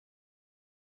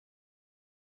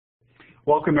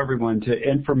Welcome everyone to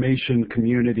Information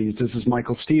Communities. This is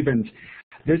Michael Stevens.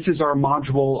 This is our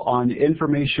module on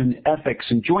information ethics,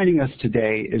 and joining us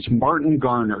today is Martin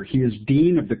Garnar. He is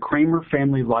Dean of the Kramer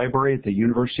Family Library at the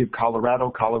University of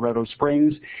Colorado, Colorado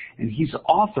Springs, and he's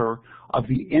author of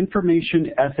the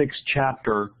Information Ethics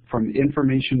chapter from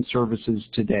Information Services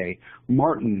Today.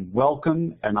 Martin,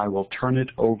 welcome, and I will turn it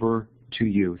over to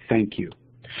you. Thank you.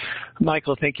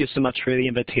 Michael, thank you so much for the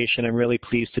invitation. I'm really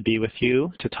pleased to be with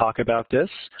you to talk about this.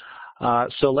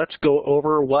 So let's go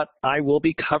over what I will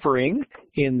be covering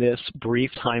in this brief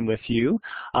time with you.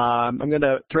 I'm going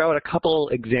to throw out a couple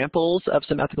examples of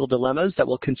some ethical dilemmas that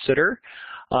we'll consider.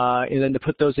 And then to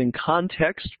put those in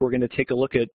context, we're going to take a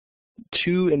look at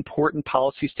two important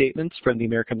policy statements from the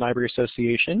American Library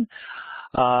Association.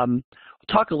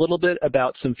 We'll talk a little bit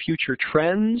about some future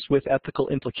trends with ethical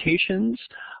implications,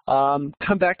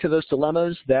 come back to those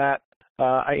dilemmas that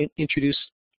I introduced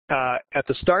at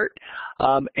the start,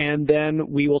 and then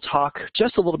we will talk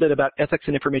just a little bit about ethics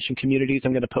and information communities.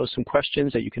 I'm going to pose some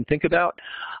questions that you can think about,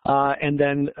 and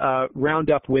then round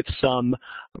up with some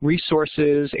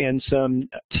resources and some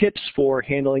tips for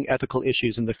handling ethical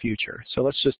issues in the future. So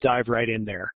let's just dive right in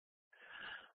there.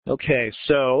 Okay,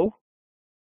 so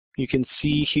you can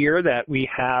see here that we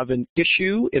have an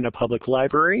issue in a public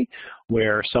library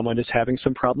where someone is having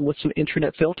some problem with some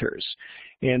internet filters.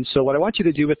 And so what I want you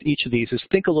to do with each of these is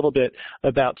think a little bit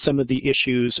about some of the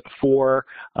issues for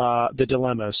the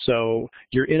dilemma. So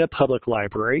you're in a public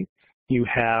library, you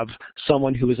have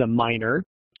someone who is a minor,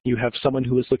 you have someone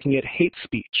who is looking at hate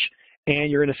speech,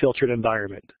 and you're in a filtered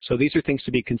environment. So these are things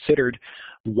to be considered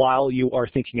while you are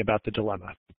thinking about the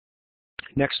dilemma.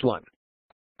 Next one.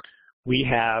 We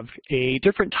have a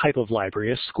different type of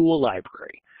library, a school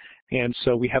library. And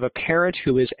so we have a parent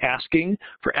who is asking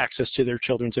for access to their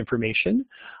children's information.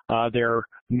 There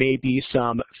may be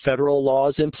some federal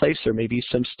laws in place, there may be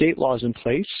some state laws in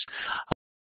place.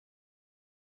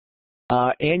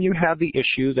 And you have the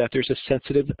issue that there's a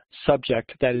sensitive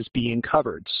subject that is being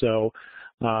covered. So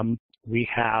we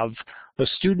have a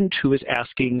student who is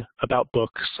asking about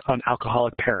books on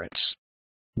alcoholic parents.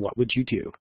 What would you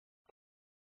do?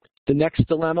 The next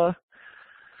dilemma,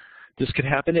 this could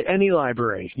happen at any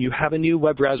library. You have a new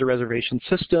web browser reservation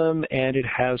system and it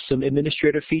has some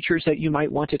administrative features that you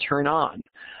might want to turn on.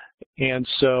 And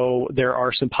so there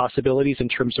are some possibilities in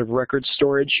terms of record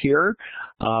storage here.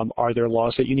 Are there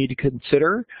laws that you need to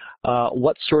consider?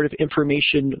 What sort of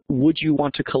information would you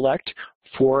want to collect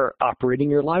for operating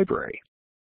your library?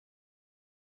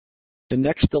 The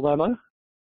next dilemma.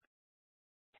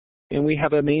 And we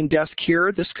have a main desk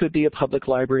here. This could be a public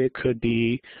library. It could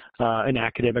be an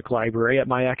academic library. At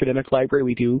my academic library,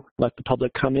 we do let the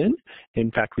public come in.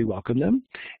 In fact, we welcome them.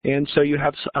 And so you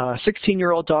have a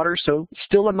 16-year-old daughter, so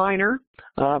still a minor,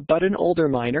 but an older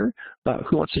minor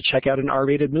who wants to check out an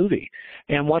R-rated movie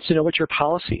and wants to know what your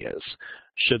policy is.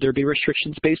 Should there be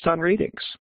restrictions based on ratings?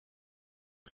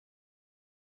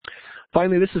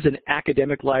 Finally, this is an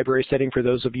academic library setting for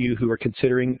those of you who are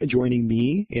considering joining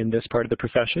me in this part of the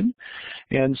profession.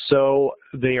 And so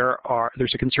there's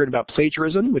a concern about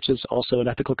plagiarism, which is also an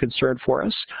ethical concern for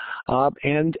us.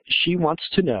 And she wants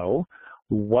to know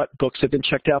what books have been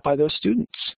checked out by those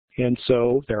students. And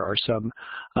so there are some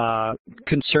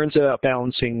concerns about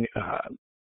balancing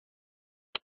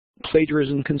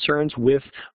plagiarism concerns with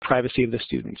privacy of the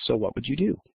students. So what would you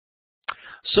do?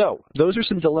 So those are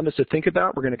some dilemmas to think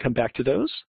about. We're going to come back to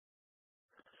those.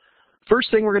 First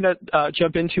thing we're going to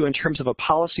jump into in terms of a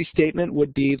policy statement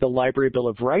would be the Library Bill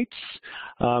of Rights.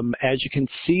 As you can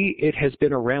see, it has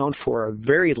been around for a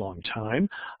very long time,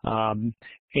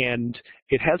 and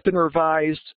it has been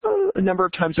revised a number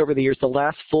of times over the years. The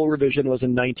last full revision was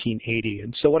in 1980.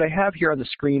 And so what I have here on the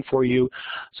screen for you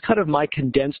is kind of my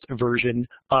condensed version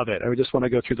of it. I just want to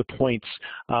go through the points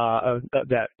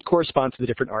that correspond to the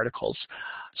different articles.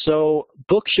 So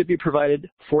books should be provided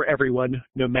for everyone,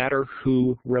 no matter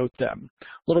who wrote them. A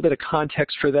little bit of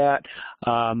context for that.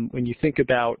 When you think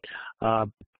about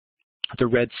the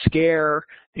Red Scare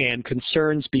and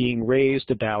concerns being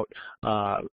raised about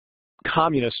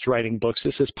communists writing books,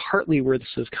 this is partly where this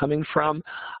is coming from.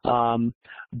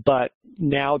 But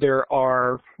now there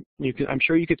are, I'm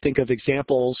sure you could think of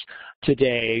examples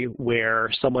today where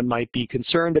someone might be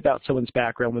concerned about someone's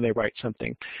background when they write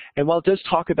something. And while it does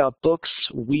talk about books,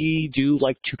 we do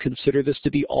like to consider this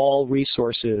to be all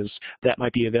resources that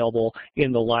might be available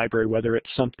in the library, whether it's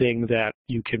something that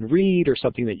you can read or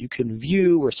something that you can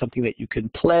view or something that you can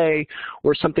play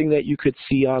or something that you could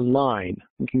see online.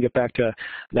 We can get back to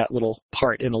that little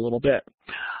part in a little bit.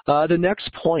 The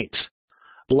next point.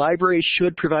 Libraries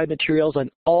should provide materials on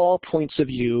all points of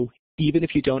view, even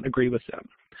if you don't agree with them.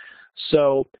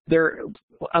 So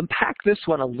unpack this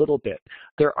one a little bit.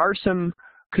 There are some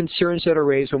concerns that are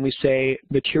raised when we say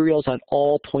materials on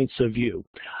all points of view.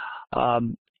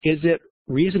 Is it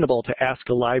reasonable to ask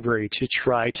a library to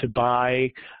try to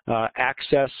buy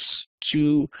access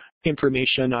to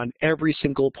information on every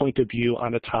single point of view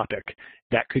on a topic?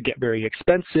 That could get very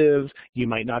expensive. You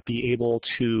might not be able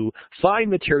to find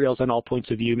materials on all points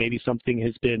of view. Maybe something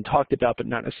has been talked about but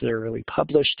not necessarily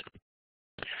published.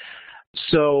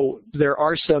 So there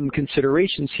are some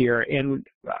considerations here, and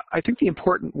I think the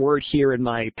important word here in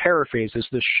my paraphrase is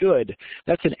the should.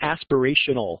 That's an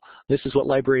aspirational. This is what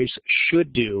libraries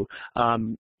should do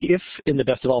if, in the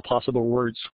best of all possible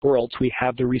worlds, we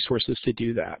have the resources to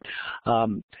do that.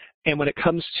 And when it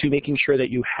comes to making sure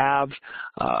that you have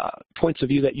points of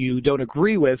view that you don't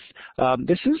agree with,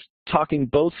 this is talking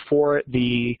both for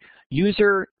the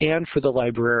user and for the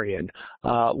librarian.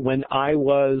 When I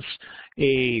was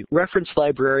a reference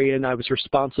librarian, I was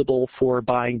responsible for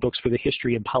buying books for the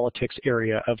history and politics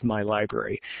area of my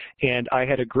library. And I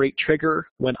had a great trigger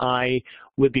when I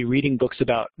would be reading books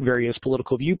about various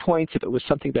political viewpoints. If it was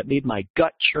something that made my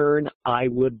gut churn, I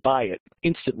would buy it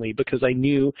instantly because I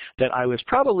knew that I was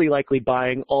probably likely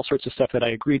buying all sorts of stuff that I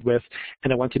agreed with,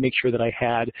 and I wanted to make sure that I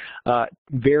had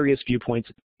various viewpoints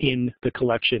in the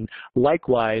collection.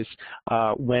 Likewise,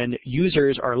 when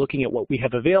users are looking at what we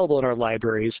have available in our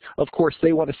libraries, of course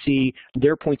they want to see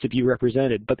their points of view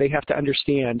represented, but they have to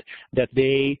understand that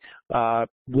they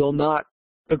will not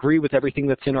agree with everything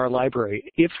that's in our library.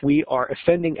 If we are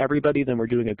offending everybody, then we're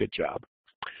doing a good job.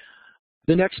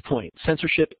 The next point,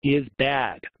 censorship is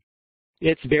bad.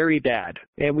 It's very bad,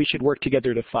 and we should work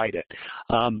together to fight it.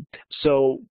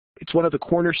 So it's one of the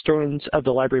cornerstones of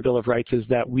the Library Bill of Rights is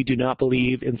that we do not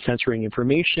believe in censoring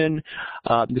information.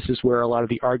 This is where a lot of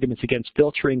the arguments against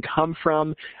filtering come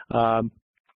from.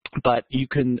 But you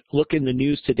can look in the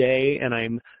news today, and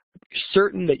I'm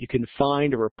certain that you can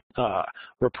find a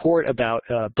report about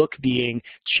a book being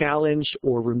challenged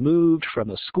or removed from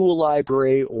a school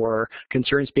library, or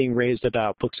concerns being raised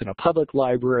about books in a public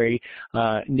library.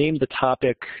 Name the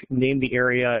topic, name the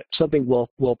area, something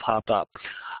will pop up.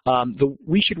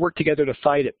 We should work together to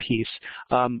fight it piece.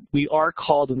 We are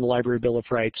called in the Library Bill of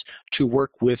Rights to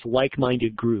work with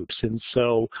like-minded groups. And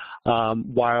so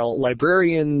while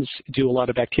librarians do a lot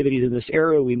of activities in this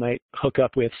area, we might hook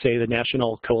up with, say, the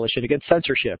National Coalition Against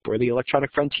Censorship, or the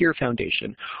Electronic Frontier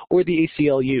Foundation, or the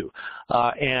ACLU.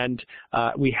 And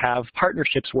we have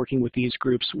partnerships working with these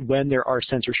groups when there are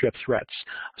censorship threats.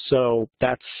 So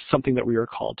that's something that we are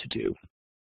called to do.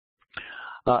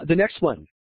 The next one.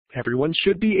 Everyone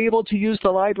should be able to use the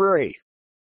library.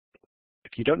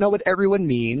 If you don't know what everyone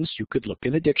means, you could look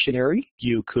in a dictionary.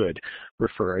 You could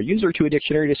refer a user to a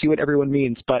dictionary to see what everyone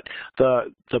means. But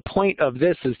the point of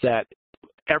this is that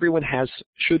everyone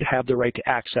should have the right to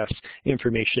access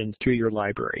information through your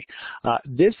library.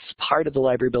 This part of the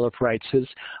Library Bill of Rights has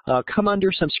come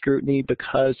under some scrutiny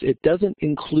because it doesn't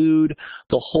include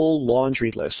the whole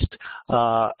laundry list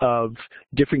of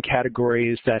different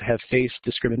categories that have faced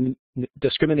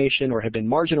discrimination or have been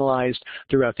marginalized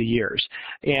throughout the years.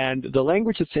 And the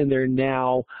language that's in there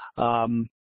now,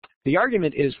 the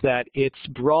argument is that it's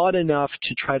broad enough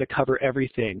to try to cover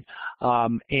everything.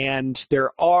 And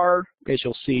there are, as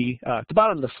you'll see at the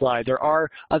bottom of the slide, there are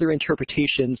other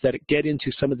interpretations that get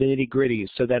into some of the nitty-gritties,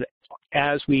 so that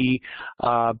as we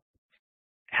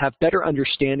have better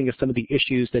understanding of some of the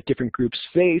issues that different groups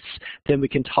face, then we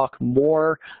can talk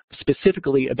more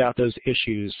specifically about those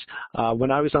issues.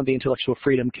 When I was on the Intellectual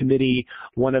Freedom Committee,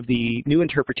 one of the new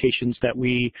interpretations that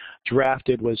we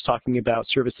drafted was talking about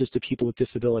services to people with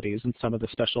disabilities and some of the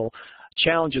special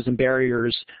challenges and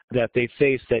barriers that they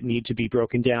face that need to be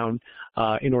broken down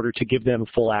in order to give them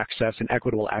full access and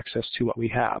equitable access to what we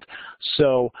have.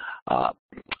 So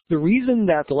the reason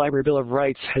that the Library Bill of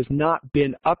Rights has not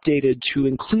been updated to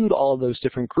include all of those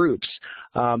different groups,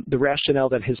 the rationale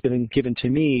that has been given to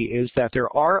me is that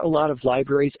there are a lot of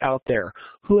libraries out there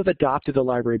who have adopted the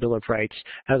Library Bill of Rights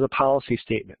as a policy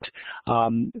statement,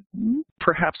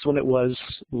 perhaps when it was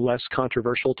less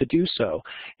controversial to do so.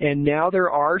 And now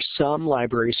there are some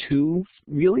libraries who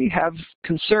really have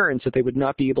concerns that they would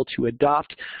not be able to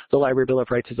adopt the Library Bill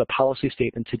of Rights as a policy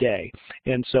statement today.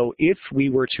 And so if we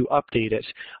were to update it,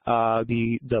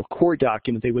 the core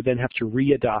document, they would then have to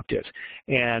re-adopt it.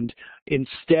 And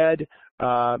instead,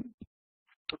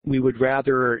 we would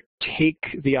rather take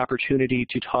the opportunity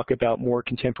to talk about more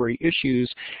contemporary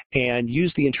issues and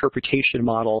use the interpretation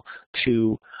model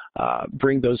to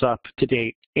bring those up to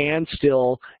date and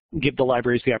still give the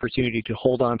libraries the opportunity to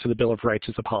hold on to the Bill of Rights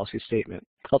as a policy statement.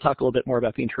 I'll talk a little bit more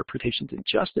about the interpretations in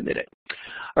just a minute.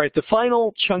 All right, the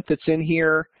final chunk that's in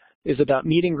here, is about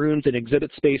meeting rooms and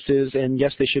exhibit spaces, and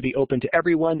yes, they should be open to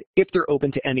everyone if they're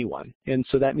open to anyone. And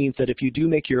so that means that if you do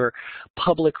make your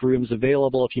public rooms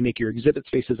available, if you make your exhibit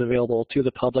spaces available to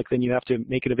the public, then you have to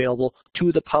make it available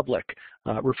to the public.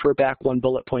 Refer back one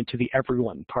bullet point to the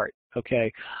everyone part,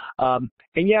 okay? And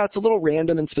yeah, it's a little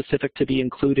random and specific to be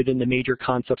included in the major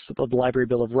concepts of the Library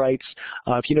Bill of Rights.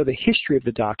 If you know the history of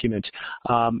the document,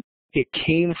 it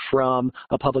came from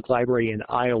a public library in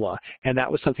Iowa, and that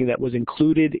was something that was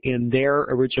included in their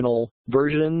original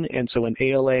version. And so when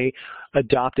ALA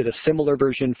adopted a similar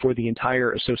version for the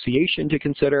entire association to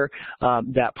consider,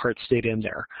 that part stayed in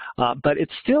there. But it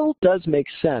still does make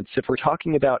sense if we're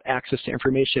talking about access to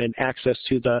information and access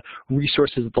to the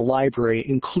resources of the library,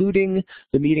 including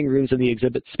the meeting rooms and the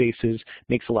exhibit spaces,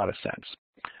 makes a lot of sense.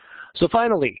 So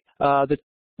finally, the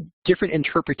different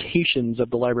interpretations of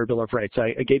the Library Bill of Rights.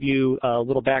 I gave you a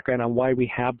little background on why we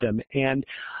have them, and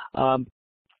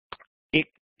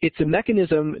it's a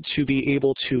mechanism to be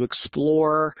able to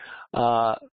explore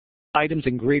items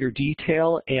in greater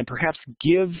detail and perhaps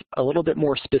give a little bit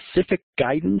more specific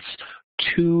guidance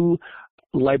to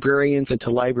librarians and to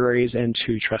libraries and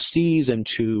to trustees and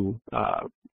to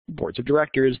boards of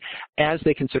directors as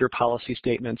they consider policy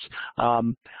statements.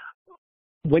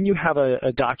 When you have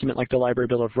a document like the Library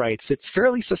Bill of Rights, it's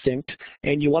fairly succinct,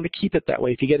 and you want to keep it that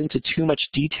way. If you get into too much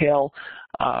detail,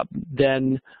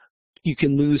 then you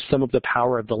can lose some of the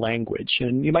power of the language.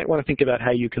 And you might want to think about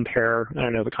how you compare, I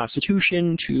don't know, the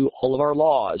Constitution to all of our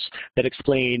laws that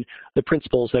explain the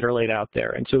principles that are laid out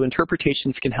there. And so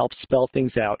interpretations can help spell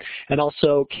things out, and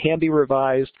also can be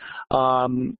revised.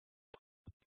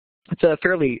 It's a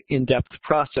fairly in-depth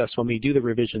process when we do the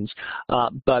revisions,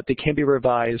 but they can be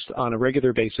revised on a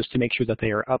regular basis to make sure that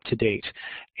they are up to date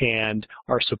and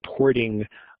are supporting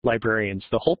librarians.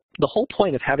 The whole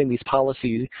point of having these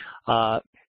policies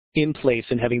in place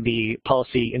and having the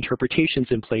policy interpretations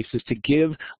in place is to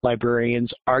give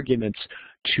librarians arguments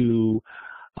to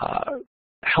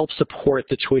help support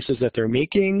the choices that they're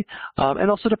making,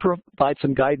 and also to provide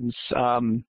some guidance.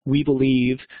 We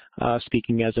believe,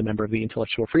 speaking as a member of the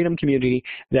intellectual freedom community,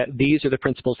 that these are the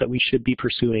principles that we should be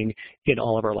pursuing in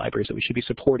all of our libraries, that we should be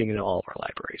supporting in all of our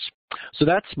libraries. So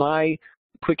that's my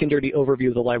quick and dirty overview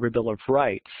of the Library Bill of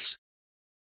Rights.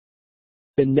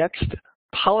 The next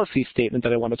policy statement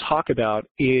that I want to talk about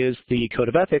is the Code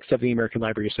of Ethics of the American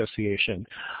Library Association.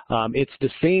 It's the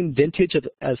same vintage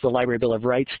as the Library Bill of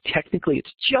Rights. Technically,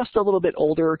 it's just a little bit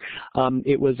older.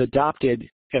 It was adopted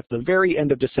at the very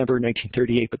end of December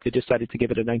 1938, but they decided to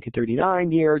give it a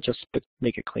 1939 year just to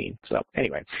make it clean. So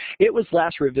anyway, it was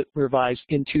last revised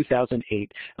in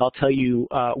 2008. I'll tell you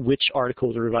which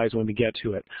articles are revised when we get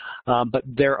to it. But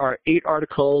there are 8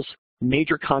 articles.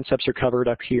 Major concepts are covered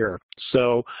up here.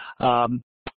 So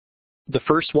the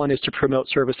first one is to promote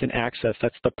service and access.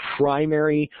 That's the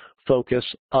primary focus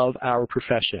of our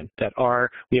profession, that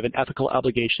we have an ethical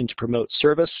obligation to promote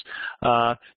service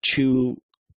to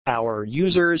our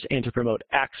users and to promote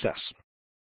access.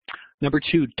 Number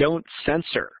 2, don't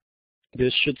censor.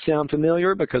 This should sound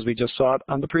familiar because we just saw it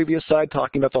on the previous slide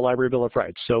talking about the Library Bill of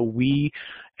Rights. So we,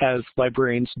 as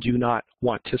librarians, do not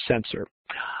want to censor.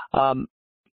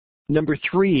 Number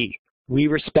 3, we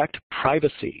respect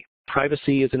privacy.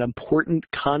 Privacy is an important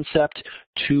concept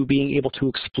to being able to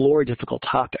explore difficult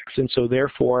topics. And so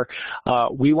therefore,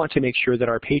 we want to make sure that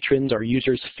our patrons, our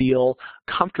users, feel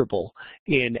comfortable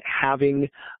in having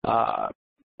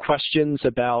questions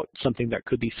about something that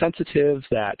could be sensitive,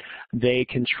 that they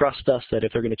can trust us, that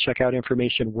if they're going to check out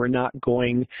information, we're not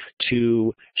going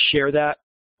to share that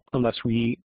unless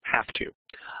we have to.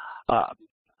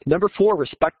 Number 4,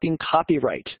 respecting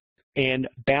copyright and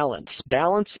balance.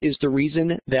 Balance is the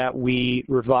reason that we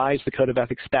revised the Code of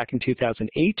Ethics back in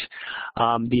 2008.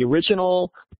 The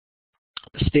original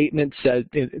statement said,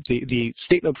 the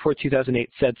statement before 2008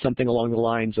 said something along the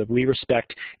lines of, we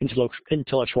respect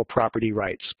intellectual property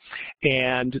rights.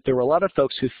 And there were a lot of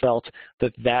folks who felt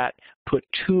that that put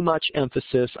too much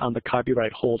emphasis on the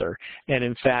copyright holder. And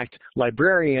in fact,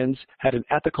 librarians had an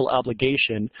ethical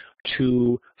obligation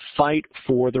to fight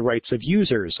for the rights of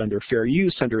users under fair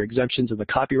use, under exemptions in the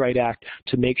Copyright Act,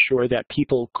 to make sure that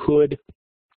people could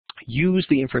use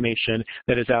the information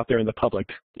that is out there in the public,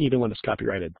 even when it's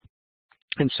copyrighted.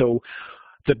 And so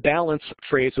the balance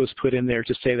phrase was put in there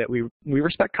to say that we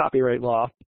respect copyright law,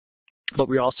 but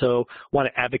we also want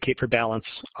to advocate for balance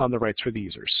on the rights for the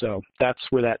users. So that's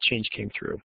where that change came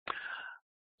through.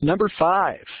 Number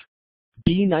 5,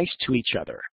 be nice to each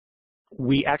other.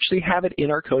 We actually have it in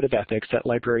our Code of Ethics that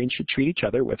librarians should treat each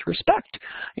other with respect.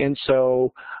 And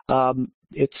so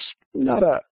it's not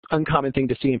a uncommon thing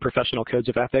to see in professional codes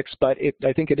of ethics, but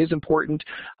I think it is important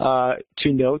to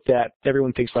note that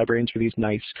everyone thinks librarians are these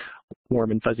nice,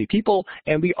 warm and fuzzy people,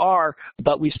 and we are,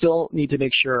 but we still need to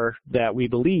make sure that we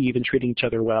believe in treating each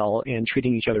other well and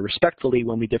treating each other respectfully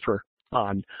when we differ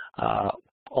on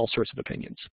all sorts of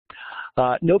opinions.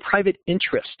 No private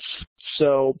interests.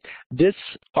 So this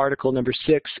article, number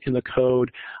 6 in the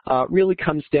code, really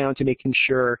comes down to making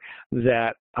sure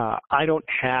that I don't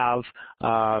have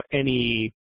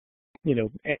any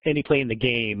play in the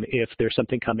game if there's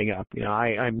something coming up.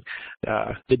 I'm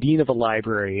the dean of a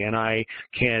library, and I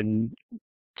can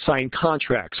sign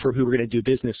contracts for who we're going to do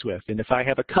business with. And if I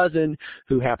have a cousin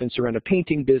who happens to run a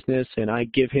painting business and I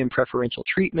give him preferential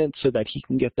treatment so that he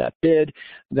can get that bid,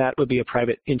 that would be a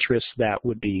private interest. That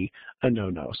would be a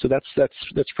no-no. So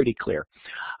that's pretty clear.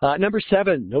 Number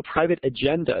 7, no private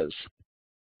agendas.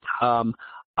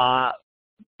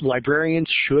 Librarians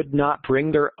should not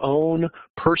bring their own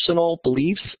personal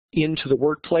beliefs into the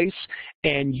workplace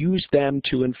and use them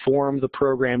to inform the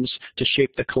programs to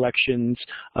shape the collections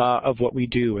of what we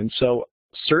do. And so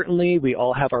certainly we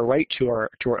all have our right to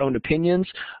our own opinions,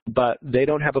 but they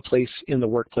don't have a place in the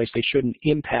workplace. They shouldn't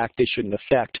impact, they shouldn't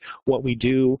affect what we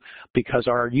do, because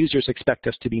our users expect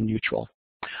us to be neutral.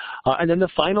 And then the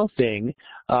final thing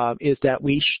is that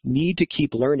we need to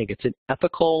keep learning. It's an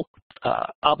ethical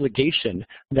obligation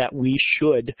that we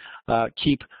should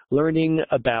keep learning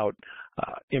about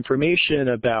information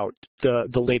about the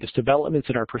latest developments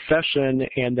in our profession,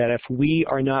 and that if we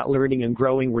are not learning and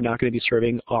growing, we're not going to be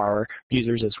serving our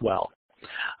users as well.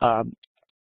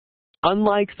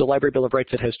 Unlike the Library Bill of Rights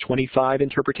that has 25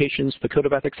 interpretations, the Code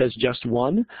of Ethics has just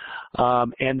one,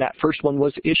 and that first one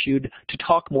was issued to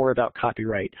talk more about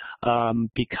copyright.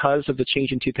 Because of the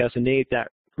change in 2008, that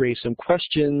raised some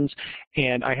questions,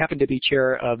 and I happen to be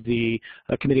chair of the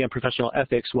Committee on Professional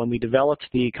Ethics when we developed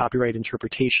the copyright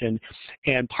interpretation,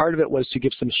 and part of it was to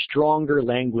give some stronger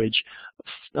language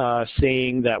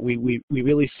saying that we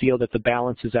really feel that the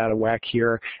balance is out of whack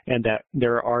here, and that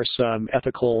there are some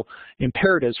ethical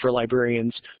imperatives for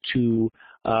librarians to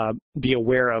be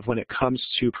aware of when it comes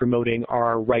to promoting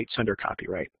our rights under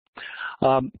copyright.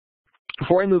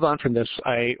 Before I move on from this,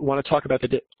 I want to talk about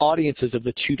the audiences of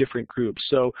the two different groups.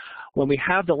 So when we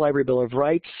have the Library Bill of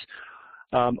Rights,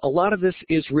 a lot of this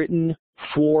is written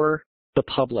for the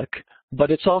public,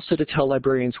 but it's also to tell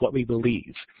librarians what we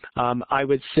believe. I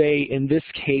would say in this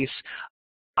case,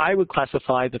 I would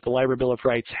classify that the Library Bill of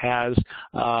Rights has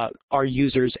our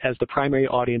users as the primary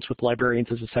audience with librarians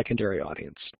as a secondary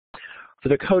audience. For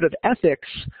the Code of Ethics,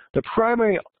 the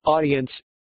primary audience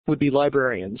would be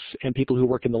librarians and people who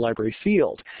work in the library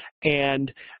field.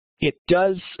 And it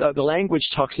does, the language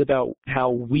talks about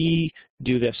how we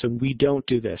do this and we don't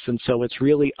do this. And so it's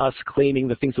really us claiming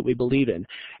the things that we believe in.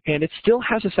 And it still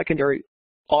has a secondary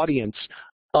audience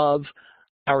of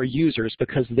our users,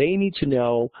 because they need to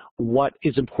know what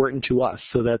is important to us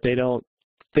so that they don't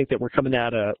think that we're coming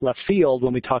out of left field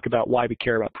when we talk about why we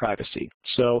care about privacy.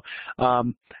 So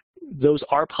those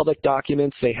are public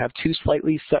documents. They have two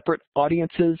slightly separate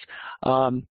audiences.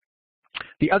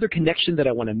 The other connection that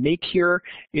I want to make here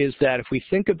is that if we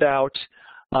think about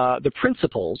the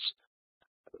principles,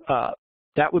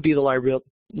 that would be the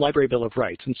Library Bill of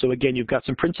Rights. And so again, you've got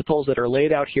some principles that are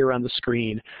laid out here on the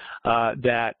screen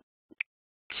that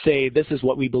say this is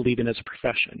what we believe in as a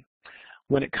profession.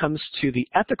 When it comes to the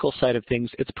ethical side of things,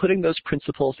 it's putting those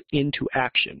principles into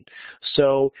action.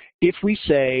 So if we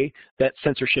say that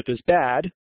censorship is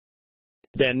bad,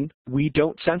 then we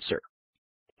don't censor.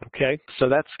 Okay, so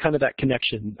that's kind of that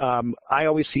connection. I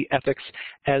always see ethics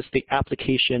as the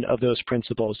application of those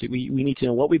principles. We need to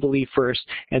know what we believe first,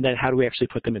 and then how do we actually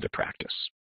put them into practice.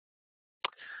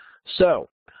 So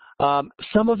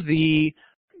some of the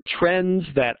trends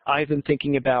that I've been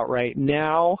thinking about right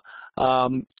now,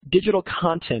 digital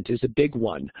content is a big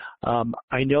one.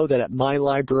 I know that at my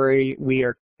library we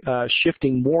are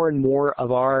shifting more and more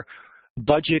of our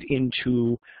budget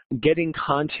into getting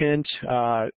content,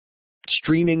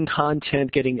 streaming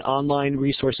content, getting online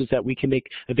resources that we can make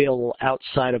available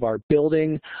outside of our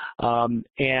building.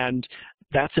 And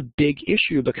that's a big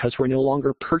issue because we're no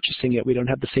longer purchasing it. We don't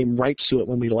have the same rights to it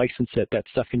when we license it. That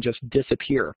stuff can just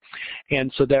disappear.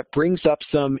 And so that brings up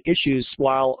some issues.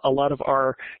 While a lot of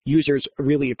our users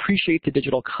really appreciate the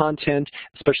digital content,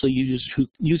 especially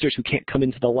users who can't come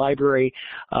into the library,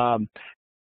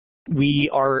 we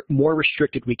are more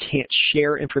restricted. We can't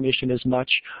share information as much.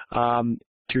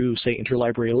 through, say,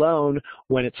 interlibrary loan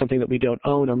when it's something that we don't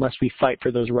own unless we fight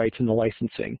for those rights in the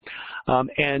licensing.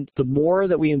 And the more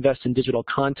that we invest in digital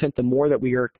content, the more that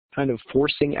we are kind of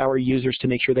forcing our users to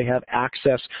make sure they have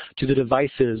access to the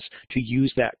devices to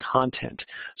use that content.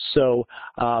 So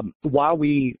while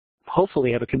we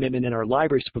hopefully have a commitment in our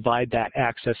libraries to provide that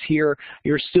access here,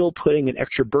 you're still putting an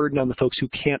extra burden on the folks who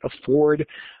can't afford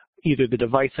either the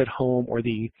device at home or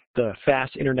the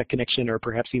fast internet connection, or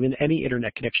perhaps even any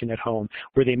internet connection at home,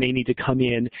 where they may need to come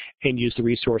in and use the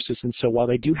resources. And so while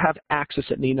they do have access,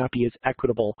 it may not be as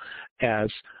equitable as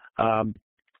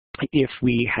if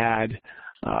we had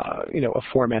a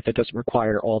format that doesn't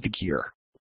require all the gear.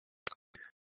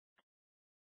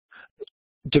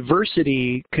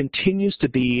 Diversity continues to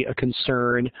be a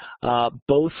concern,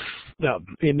 both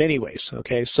in many ways.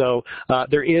 Okay, so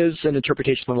there is an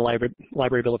interpretation on the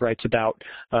Library Bill of Rights about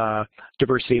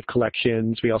diversity of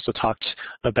collections. We also talked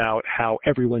about how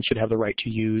everyone should have the right to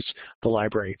use the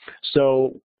library.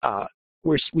 So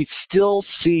we still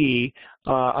see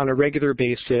on a regular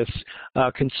basis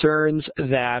concerns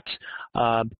that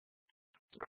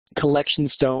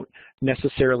collections don't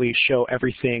necessarily show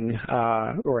everything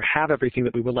or have everything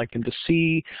that we would like them to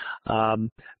see.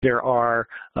 There are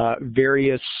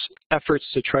various efforts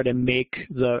to try to make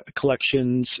the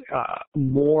collections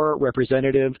more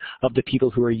representative of the people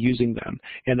who are using them,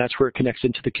 and that's where it connects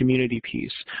into the community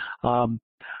piece.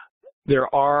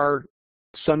 There are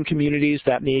some communities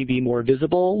that may be more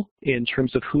visible in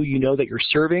terms of who you know that you're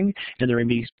serving, and there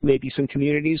may be some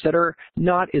communities that are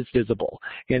not as visible.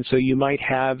 And so you might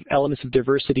have elements of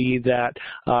diversity that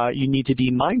you need to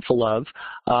be mindful of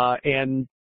and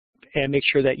make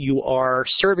sure that you are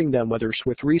serving them, whether it's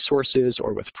with resources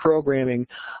or with programming.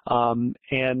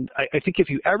 And I think if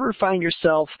you ever find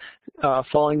yourself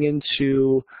falling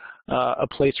into a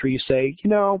place where you say,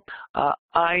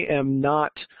 I am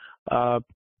not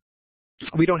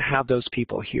we don't have those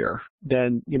people here,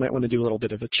 then you might want to do a little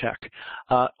bit of a check.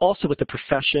 Also with the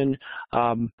profession,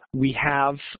 we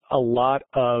have a lot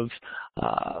of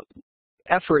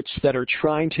efforts that are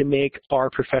trying to make our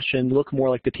profession look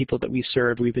more like the people that we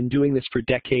serve. We've been doing this for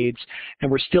decades, and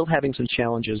we're still having some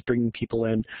challenges bringing people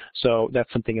in, so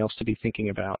that's something else to be thinking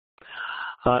about.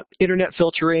 Internet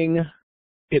filtering,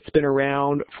 it's been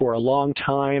around for a long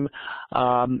time,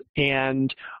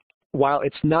 and while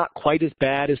it's not quite as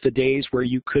bad as the days where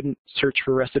you couldn't search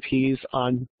for recipes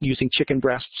on using chicken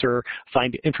breasts or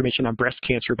find information on breast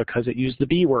cancer because it used the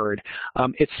B word,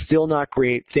 it's still not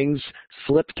great. Things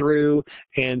slip through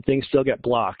and things still get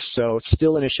blocked. So it's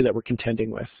still an issue that we're contending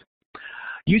with.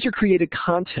 User-created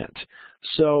content.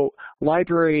 So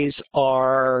libraries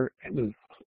are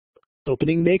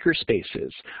opening maker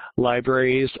spaces.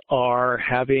 Libraries are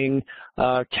having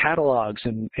catalogs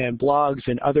and blogs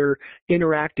and other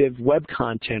interactive web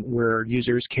content where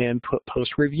users can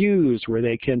post reviews, where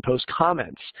they can post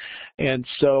comments. And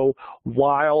so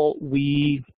while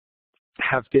we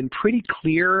have been pretty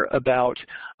clear about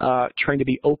trying to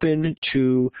be open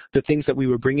to the things that we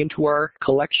would bring into our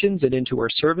collections and into our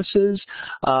services,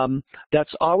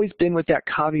 that's always been with that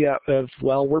caveat of,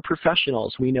 well, we're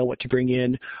professionals. We know what to bring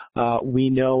in. We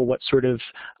know what sort of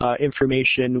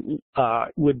information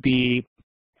would be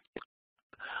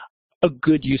a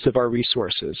good use of our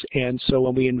resources. And so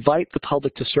when we invite the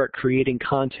public to start creating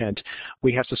content,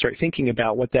 we have to start thinking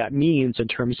about what that means in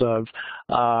terms of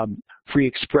free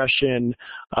expression,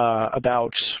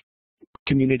 about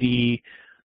community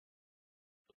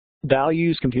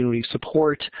values, community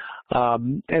support,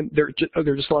 and there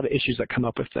are just a lot of issues that come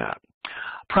up with that.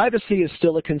 Privacy is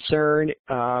still a concern.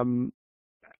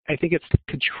 I think it's the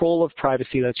control of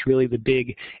privacy that's really the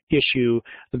big issue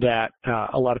that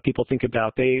a lot of people think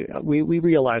about. We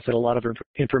realize that a lot of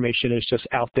information is just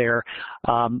out there,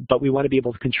 but we want to be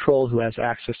able to control who has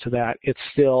access to that. It's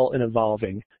still an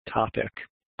evolving topic.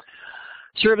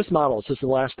 Service models is the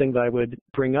last thing that I would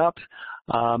bring up.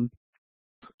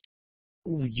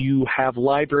 You have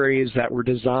libraries that were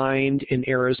designed in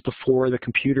eras before the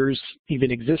computers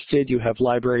even existed. You have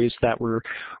libraries that were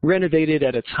renovated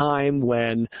at a time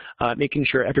when making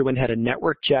sure everyone had a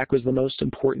network jack was the most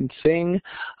important thing.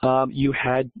 You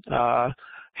had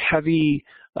heavy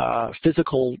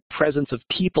physical presence of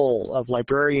people, of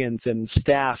librarians and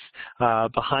staff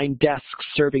behind desks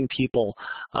serving people.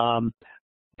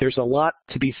 There's a lot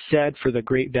to be said for the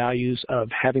great values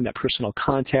of having that personal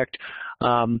contact.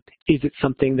 Is it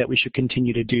something that we should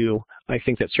continue to do? I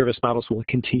think that service models will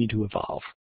continue to evolve.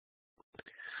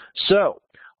 So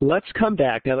let's come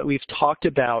back, now that we've talked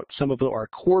about some of our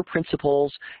core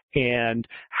principles and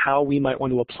how we might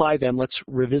want to apply them, let's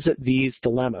revisit these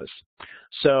dilemmas.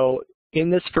 So in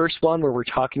this first one where we're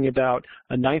talking about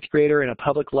a 9th grader in a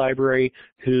public library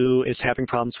who is having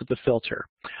problems with the filter.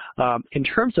 In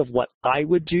terms of what I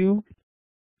would do,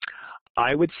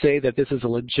 I would say that this is a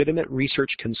legitimate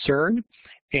research concern,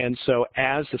 and so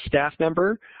as a staff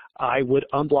member, I would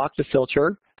unblock the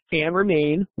filter and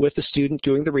remain with the student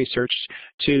doing the research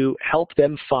to help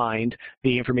them find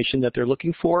the information that they're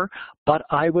looking for. But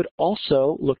I would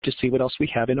also look to see what else we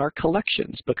have in our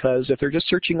collections, because if they're just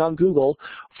searching on Google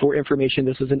for information,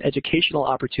 this is an educational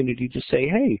opportunity to say,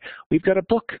 hey, we've got a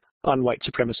book on white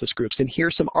supremacist groups, and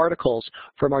here's some articles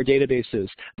from our databases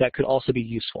that could also be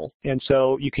useful. And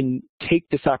so you can take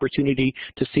this opportunity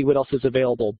to see what else is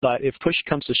available. But if push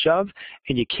comes to shove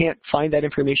and you can't find that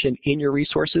information in your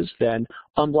resources, then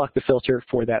unblock the filter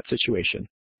for that situation.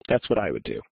 That's what I would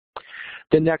do.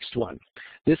 The next one.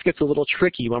 This gets a little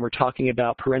tricky when we're talking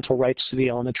about parental rights to the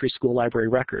elementary school library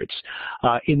records.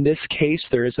 In this case,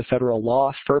 there is a federal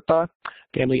law, FERPA,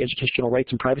 Family Educational Rights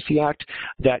and Privacy Act,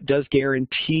 that does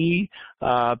guarantee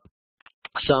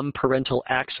some parental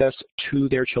access to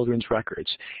their children's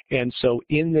records. And so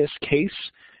in this case,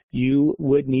 you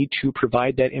would need to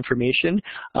provide that information.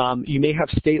 You may have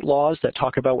state laws that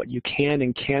talk about what you can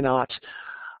and cannot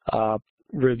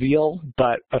reveal,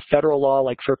 but a federal law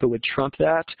like FERPA would trump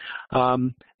that.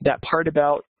 That part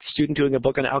about student doing a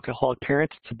book on alcoholic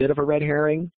parents, it's a bit of a red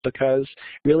herring, because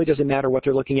it really doesn't matter what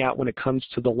they're looking at when it comes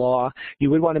to the law. You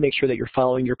would want to make sure that you're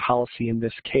following your policy in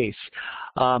this case.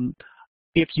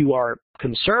 If you are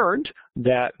concerned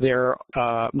that there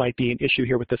might be an issue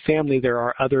here with the family, there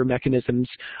are other mechanisms.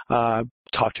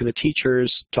 Talk to the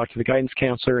teachers, talk to the guidance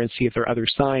counselor, and see if there are other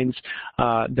signs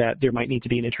that there might need to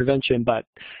be an intervention. But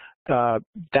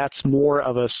that's more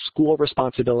of a school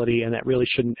responsibility, and that really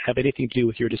shouldn't have anything to do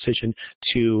with your decision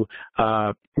to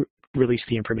release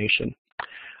the information.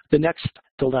 The next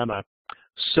dilemma.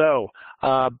 So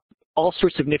all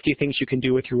sorts of nifty things you can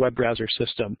do with your web browser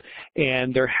system,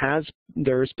 and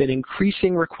there's been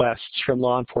increasing requests from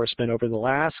law enforcement over the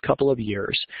last couple of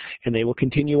years, and they will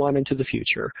continue on into the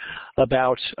future,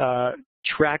 about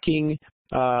tracking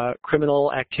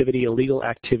criminal activity, illegal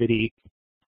activity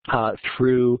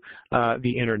through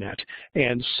the internet.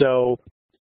 And so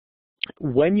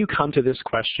when you come to this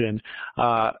question,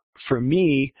 for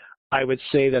me, I would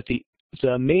say that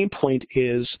the main point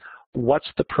is, what's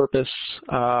the purpose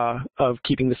of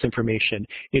keeping this information?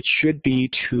 It should be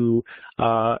to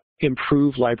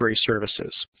improve library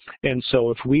services. And so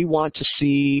if we want to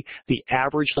see the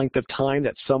average length of time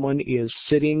that someone is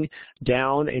sitting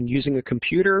down and using a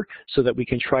computer, so that we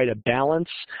can try to balance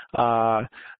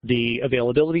the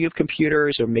availability of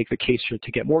computers, or make the case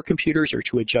to get more computers, or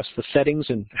to adjust the settings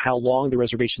and how long the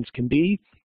reservations can be,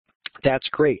 that's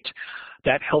great.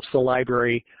 That helps the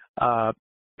library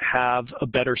have a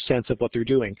better sense of what they're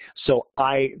doing. So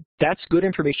that's good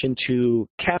information to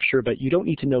capture, but you don't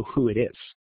need to know who it is.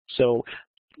 So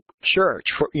sure,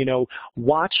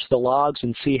 watch the logs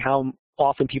and see how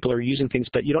often people are using things,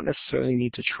 but you don't necessarily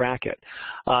need to track it.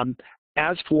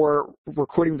 As for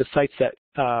recording the sites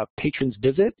that patrons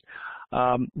visit,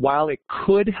 while it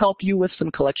could help you with some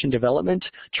collection development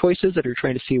choices that are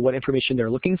trying to see what information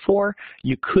they're looking for,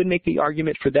 you could make the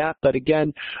argument for that. But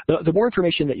again, the more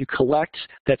information that you collect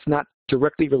that's not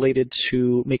directly related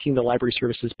to making the library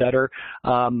services better,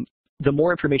 the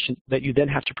more information that you then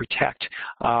have to protect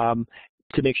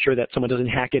to make sure that someone doesn't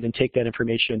hack it and take that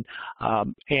information.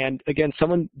 And again,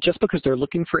 just because they're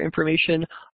looking for information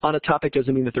on a topic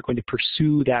doesn't mean that they're going to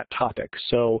pursue that topic.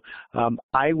 So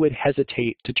I would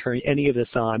hesitate to turn any of this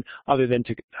on, other than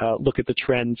to look at the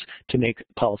trends to make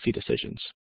policy decisions.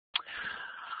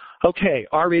 Okay,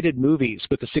 R-rated movies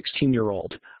with a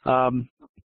 16-year-old.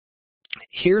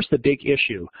 Here's the big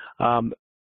issue.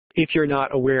 If you're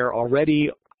not aware already,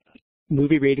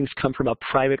 movie ratings come from a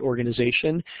private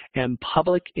organization, and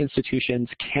public institutions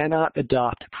cannot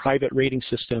adopt private rating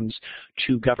systems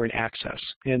to govern access.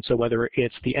 And so whether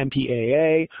it's the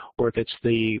MPAA, or if it's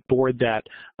the board that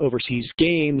oversees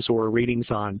games or ratings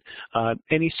on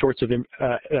any sorts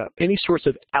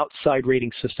of outside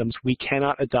rating systems, we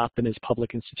cannot adopt them as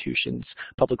public institutions,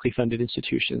 publicly funded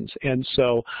institutions. And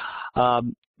so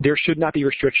there should not be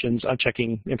restrictions on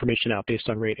checking information out based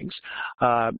on ratings.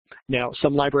 Now,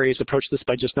 some libraries approach this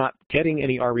by just not getting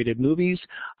any R-rated movies.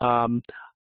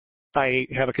 I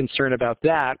have a concern about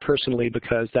that personally,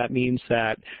 because that means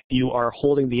that you are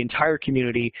holding the entire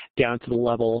community down to the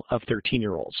level of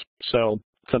 13-year-olds. So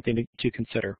something to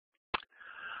consider.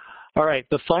 All right,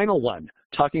 the final one,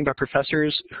 talking about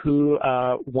professors who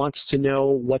wants to know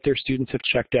what their students have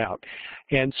checked out.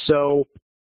 And so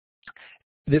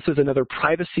this is another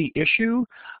privacy issue.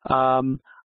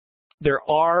 There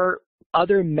are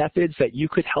Other methods that you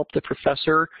could help the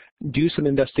professor do some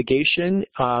investigation.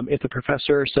 If the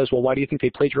professor says, well, why do you think they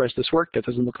plagiarized this work? That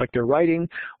doesn't look like they're writing.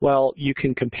 Well, you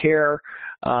can compare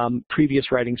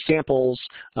previous writing samples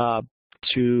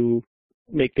to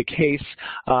make the case.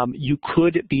 You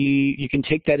can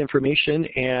take that information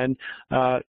and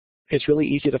it's really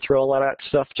easy to throw a lot of that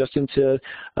stuff just into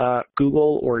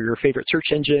Google or your favorite search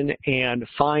engine and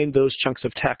find those chunks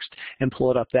of text and pull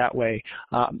it up that way.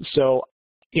 So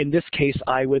in this case,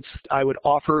 I would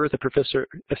offer the professor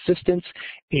assistance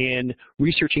in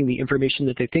researching the information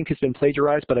that they think has been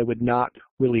plagiarized, but I would not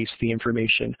release the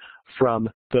information from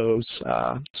those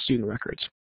student records.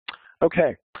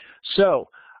 Okay, so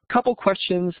a couple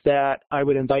questions that I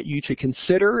would invite you to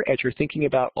consider as you're thinking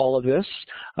about all of this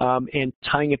and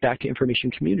tying it back to information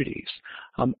communities.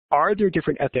 Are there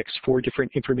different ethics for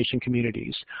different information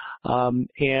communities?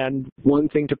 And one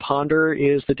thing to ponder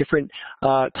is the different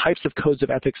types of codes of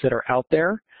ethics that are out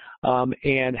there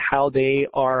and how they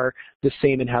are the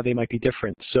same and how they might be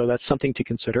different. So that's something to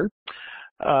consider.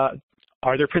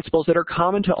 Are there principles that are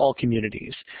common to all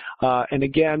communities? And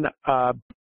again,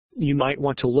 you might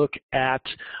want to look at,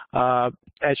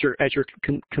 as you're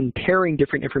comparing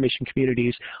different information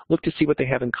communities, look to see what they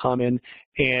have in common,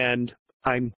 and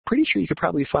I'm pretty sure you could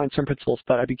probably find some principles,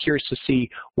 but I'd be curious to see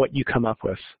what you come up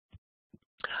with.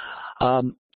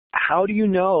 How do you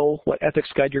know what ethics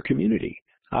guide your community?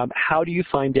 How do you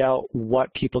find out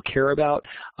what people care about,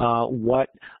 what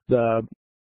the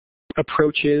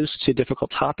approach is to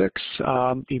difficult topics,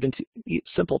 even to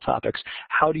simple topics?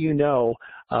 How do you know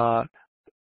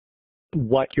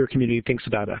what your community thinks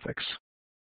about ethics?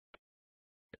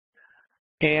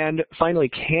 And finally,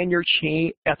 can your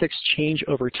ethics change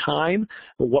over time?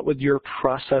 What would your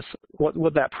process, what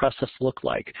would that process look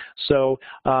like? So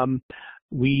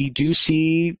we do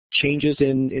see changes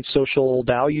in social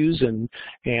values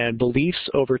and beliefs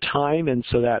over time, and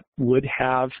so that would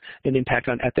have an impact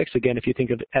on ethics. Again, if you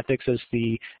think of ethics as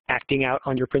the acting out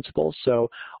on your principles, so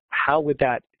how would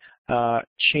that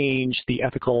change the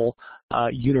ethical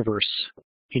universe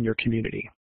in your community?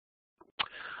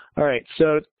 All right,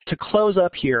 so to close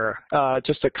up here,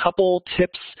 just a couple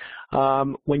tips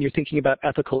when you're thinking about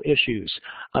ethical issues.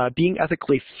 Being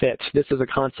ethically fit, this is a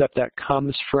concept that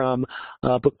comes from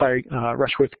a book by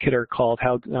Rushworth Kidder called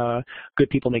How Good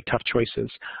People Make Tough Choices.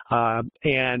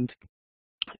 And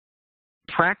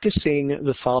practicing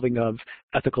the solving of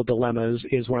ethical dilemmas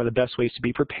is one of the best ways to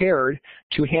be prepared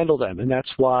to handle them, and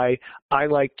that's why I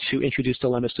like to introduce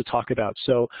dilemmas to talk about.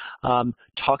 So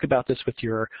talk about this with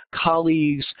your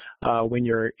colleagues, when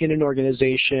you're in an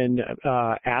organization,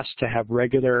 ask to have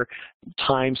regular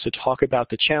times to talk about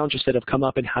the challenges that have come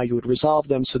up and how you would resolve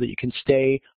them so that you can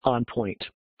stay on point.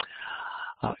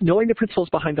 Knowing the principles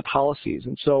behind the policies,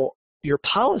 and so your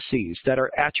policies that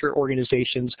are at your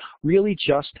organizations really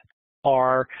just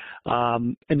are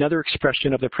another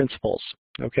expression of the principles.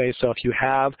 Okay, so if you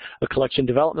have a collection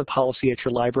development policy at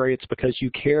your library, it's because you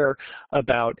care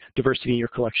about diversity in your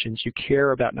collections, you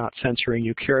care about not censoring,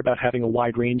 you care about having a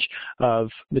wide range of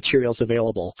materials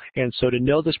available. And so to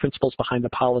know those principles behind the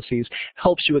policies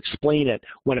helps you explain it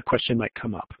when a question might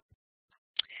come up.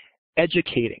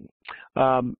 Educating.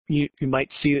 You might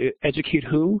see educate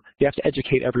who? You have to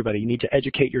educate everybody. You need to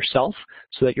educate yourself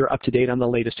so that you're up to date on the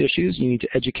latest issues. You need to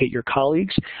educate your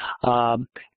colleagues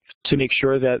to make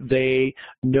sure that they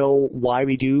know why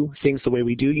we do things the way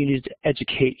we do. You need to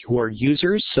educate your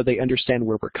users so they understand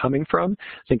where we're coming from.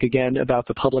 Think again about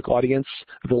the public audience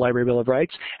of the Library Bill of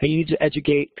Rights. And you need to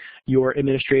educate your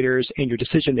administrators and your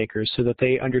decision makers so that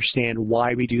they understand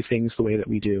why we do things the way that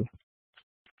we do.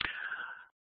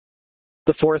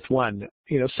 The fourth one,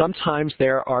 sometimes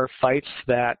there are fights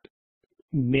that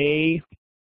may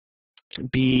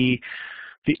be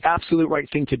the absolute right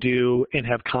thing to do and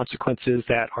have consequences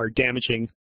that are damaging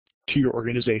to your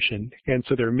organization. And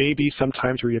so there may be some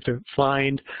times where you have to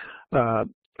find a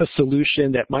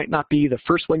solution that might not be the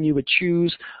first one you would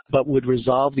choose, but would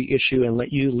resolve the issue and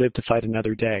let you live to fight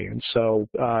another day. And so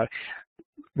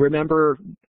remember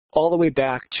all the way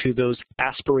back to those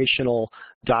aspirational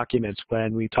documents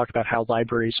when we talked about how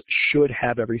libraries should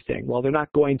have everything. Well, they're not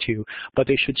going to, but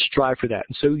they should strive for that.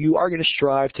 And so you are going to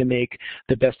strive to make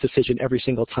the best decision every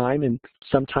single time, and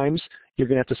sometimes you're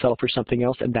going to have to settle for something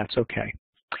else, and that's okay.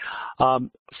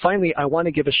 Finally, I want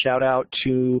to give a shout out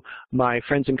to my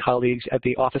friends and colleagues at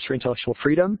the Office for Intellectual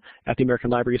Freedom at the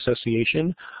American Library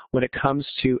Association. When it comes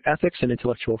to ethics and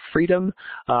intellectual freedom,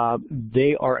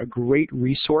 they are a great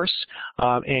resource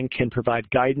and can provide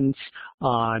guidance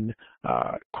on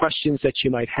questions that you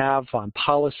might have on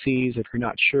policies if you're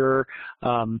not sure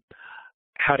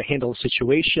how to handle a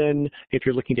situation. If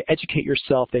you're looking to educate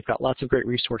yourself, they've got lots of great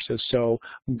resources. So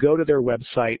go to their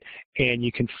website and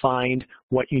you can find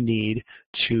what you need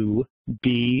to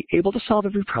be able to solve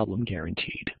every problem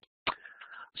guaranteed.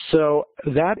 So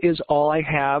that is all I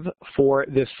have for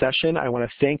this session. I want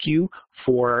to thank you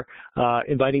for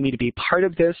inviting me to be part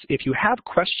of this. If you have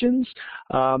questions,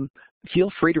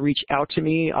 feel free to reach out to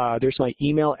me. There's my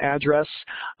email address,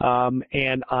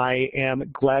 and I am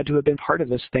glad to have been part of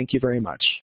this. Thank you very much.